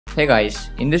Hey guys,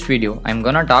 in this video, I'm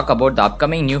gonna talk about the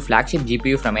upcoming new flagship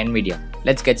GPU from Nvidia.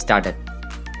 Let's get started.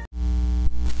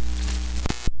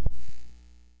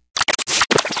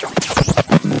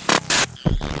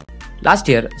 Last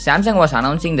year, Samsung was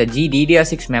announcing the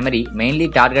GDDR6 memory mainly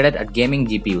targeted at gaming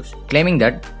GPUs, claiming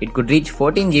that it could reach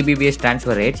 14 Gbps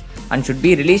transfer rates and should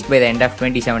be released by the end of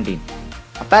 2017.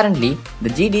 Apparently, the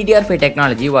GDDR5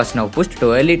 technology was now pushed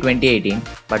to early 2018,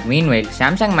 but meanwhile,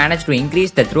 Samsung managed to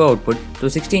increase the through output to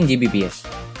 16 Gbps.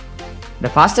 The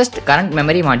fastest current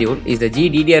memory module is the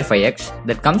GDDR5X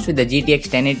that comes with the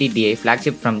GTX 1080 Ti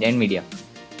flagship from Nvidia,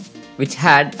 which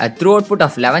had a through output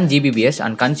of 11 Gbps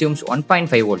and consumes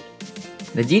 1.5 volt.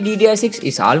 The GDDR6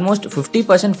 is almost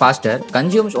 50% faster,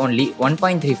 consumes only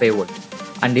 1.35 volt,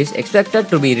 and is expected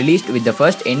to be released with the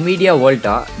first Nvidia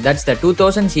VOLTA, that's the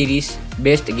 2000 series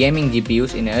based gaming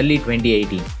GPUs, in early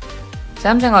 2018.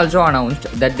 Samsung also announced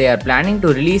that they are planning to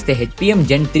release the HBM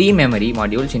Gen 3 memory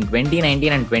modules in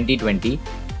 2019 and 2020,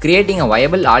 creating a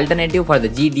viable alternative for the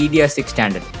GDDR6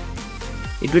 standard.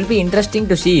 It will be interesting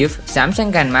to see if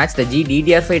Samsung can match the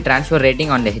GDDR5 transfer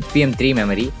rating on the HBM3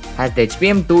 memory, as the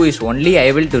HBM2 is only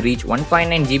able to reach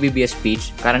 1.9 Gbps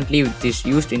speeds currently, which is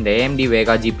used in the AMD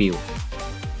Vega GPU.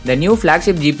 The new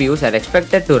flagship GPUs are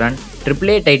expected to run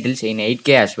AAA titles in 8K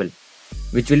as well,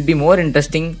 which will be more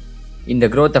interesting in the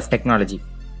growth of technology.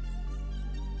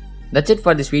 That's it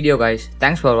for this video guys,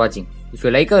 thanks for watching. If you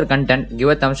like our content, give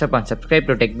a thumbs up and subscribe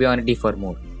to Tech Beyondity for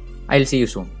more. I'll see you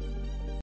soon.